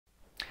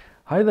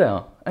Hi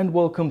there, and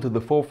welcome to the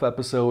fourth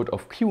episode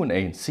of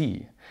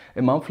Q&A&C,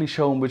 a monthly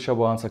show in which I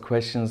will answer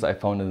questions I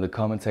found in the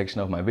comment section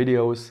of my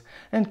videos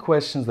and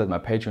questions that my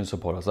Patreon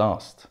supporters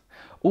asked.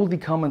 All the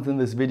comments in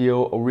this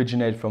video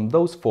originate from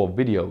those 4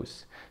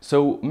 videos,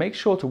 so make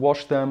sure to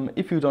watch them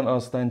if you don't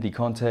understand the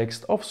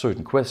context of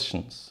certain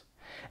questions.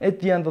 At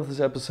the end of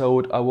this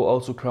episode, I will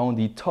also crown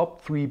the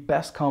top 3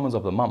 best comments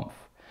of the month.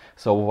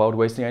 So without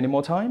wasting any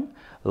more time,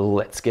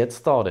 let's get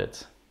started.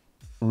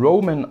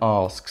 Roman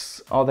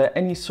asks, are there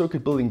any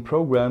circuit building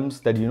programs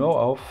that you know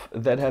of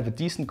that have a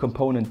decent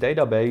component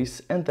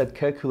database and that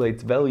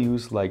calculates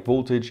values like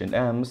voltage and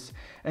amps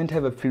and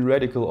have a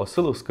theoretical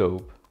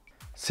oscilloscope?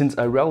 Since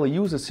I rarely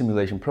use a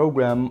simulation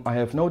program, I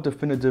have no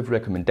definitive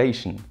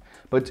recommendation,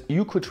 but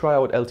you could try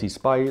out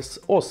LTSpice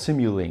or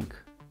Simulink.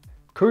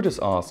 Curtis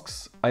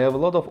asks, I have a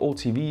lot of old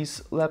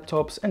TVs,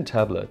 laptops and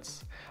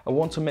tablets. I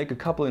want to make a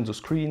couple into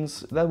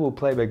screens that will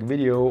play back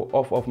video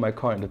off of my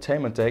car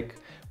entertainment deck,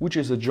 which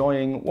is a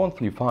Joying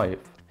 135.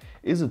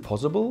 Is it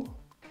possible?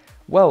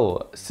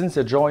 Well, since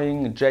the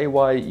Joying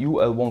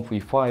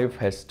JY-UL135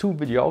 has 2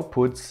 video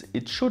outputs,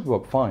 it should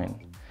work fine.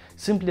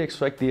 Simply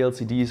extract the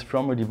LCDs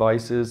from your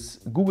devices,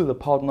 Google the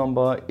part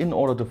number in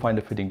order to find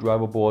a fitting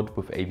driver board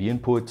with AV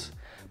input,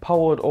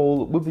 power it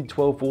all with the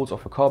 12 volts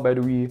of a car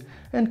battery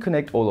and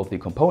connect all of the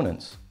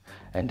components.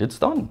 And it's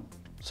done.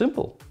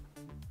 Simple.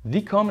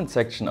 The comment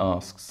section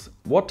asks,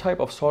 what type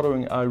of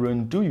soldering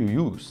iron do you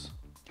use?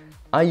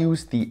 I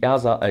use the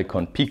ERSA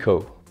Icon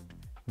Pico.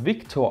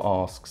 Victor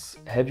asks,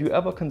 have you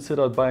ever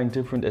considered buying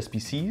different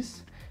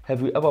SBCs?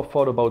 Have you ever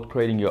thought about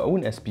creating your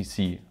own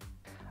SBC?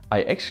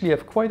 I actually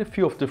have quite a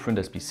few of different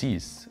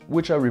SBCs,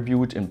 which I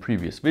reviewed in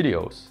previous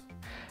videos.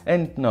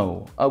 And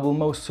no, I will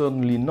most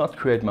certainly not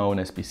create my own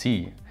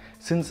SBC,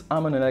 since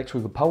I'm an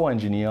electrical power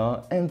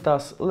engineer and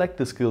thus lack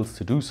the skills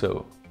to do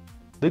so.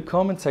 The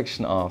comment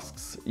section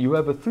asks, you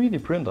have a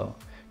 3D printer,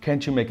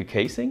 can't you make a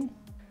casing?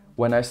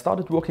 When I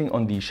started working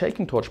on the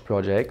Shaking Torch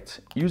project,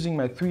 using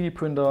my 3D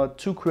printer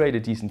to create a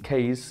decent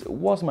case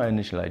was my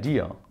initial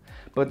idea.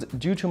 But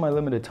due to my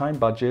limited time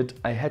budget,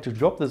 I had to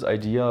drop this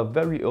idea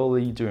very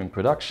early during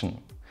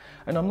production.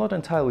 And I'm not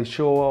entirely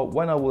sure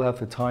when I will have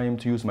the time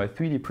to use my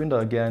 3D printer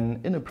again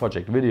in a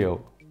project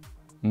video.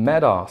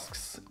 Matt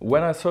asks,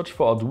 when I search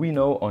for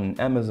Arduino on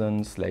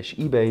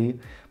Amazon/eBay,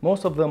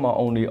 most of them are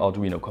only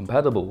Arduino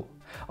compatible.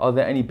 Are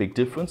there any big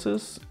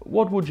differences?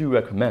 What would you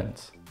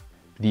recommend?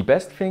 The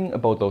best thing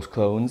about those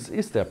clones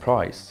is their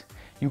price.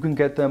 You can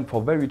get them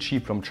for very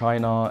cheap from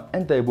China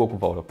and they work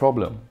without a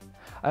problem.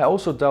 I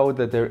also doubt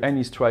that there are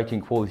any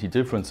striking quality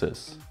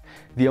differences.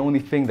 The only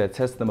thing that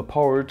sets them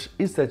apart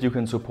is that you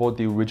can support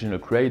the original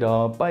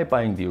creator by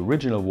buying the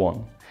original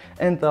one,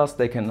 and thus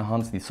they can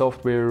enhance the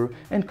software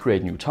and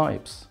create new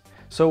types.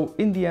 So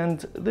in the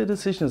end, the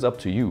decision is up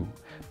to you.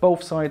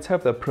 Both sides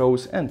have their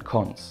pros and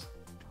cons.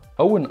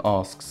 Owen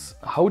asks,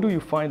 how do you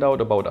find out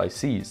about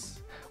ICs?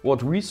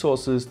 What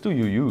resources do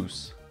you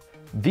use?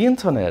 The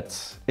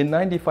internet. In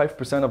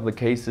 95% of the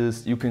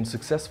cases, you can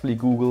successfully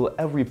Google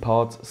every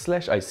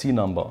part/IC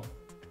number.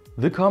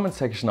 The comment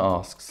section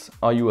asks,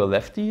 are you a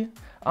lefty?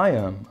 I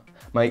am.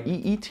 My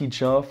EE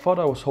teacher thought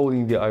I was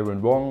holding the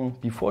iron wrong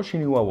before she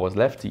knew I was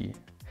lefty.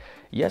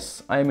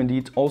 Yes, I am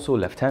indeed also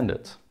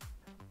left-handed.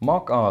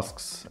 Mark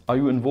asks, are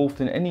you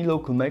involved in any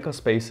local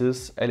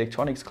makerspaces,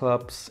 electronics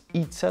clubs,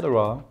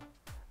 etc.?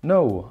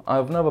 No, I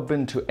have never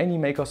been to any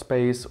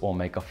makerspace or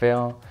maker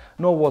fair,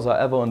 nor was I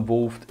ever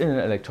involved in an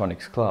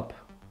electronics club.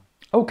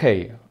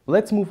 Okay,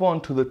 let's move on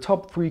to the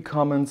top 3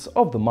 comments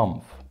of the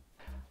month.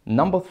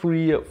 Number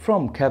 3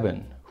 from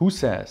Kevin, who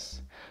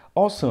says,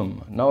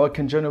 awesome, now I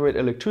can generate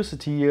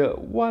electricity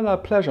while I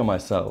pleasure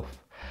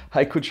myself.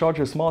 I could charge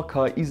a small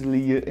car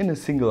easily in a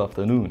single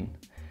afternoon.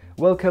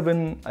 Well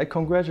Kevin, I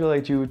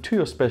congratulate you to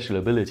your special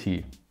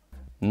ability.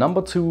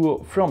 Number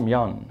 2 from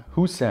Jan,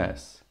 who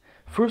says,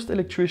 first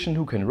electrician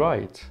who can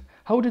write.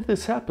 How did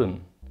this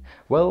happen?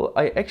 Well,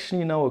 I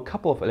actually know a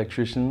couple of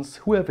electricians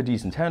who have a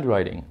decent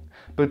handwriting,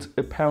 but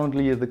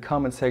apparently the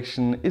comment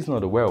section is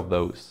not aware of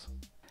those.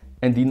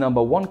 And the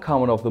number 1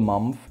 comment of the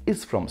month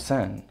is from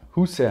San,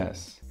 who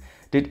says,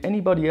 did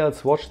anybody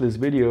else watch this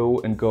video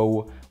and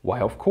go, why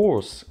of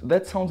course,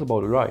 that sounds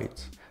about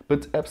right,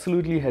 but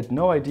absolutely had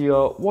no idea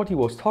what he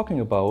was talking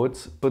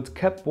about, but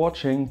kept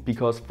watching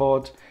because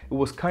thought it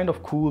was kind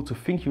of cool to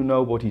think you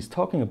know what he's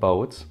talking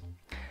about?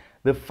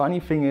 The funny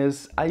thing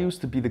is, I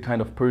used to be the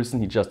kind of person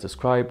he just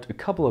described a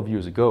couple of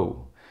years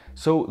ago.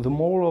 So the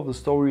moral of the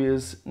story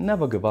is,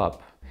 never give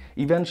up.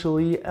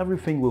 Eventually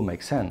everything will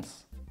make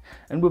sense.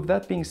 And with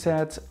that being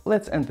said,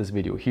 let's end this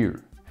video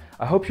here.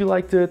 I hope you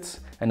liked it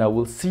and I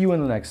will see you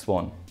in the next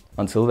one.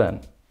 Until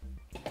then.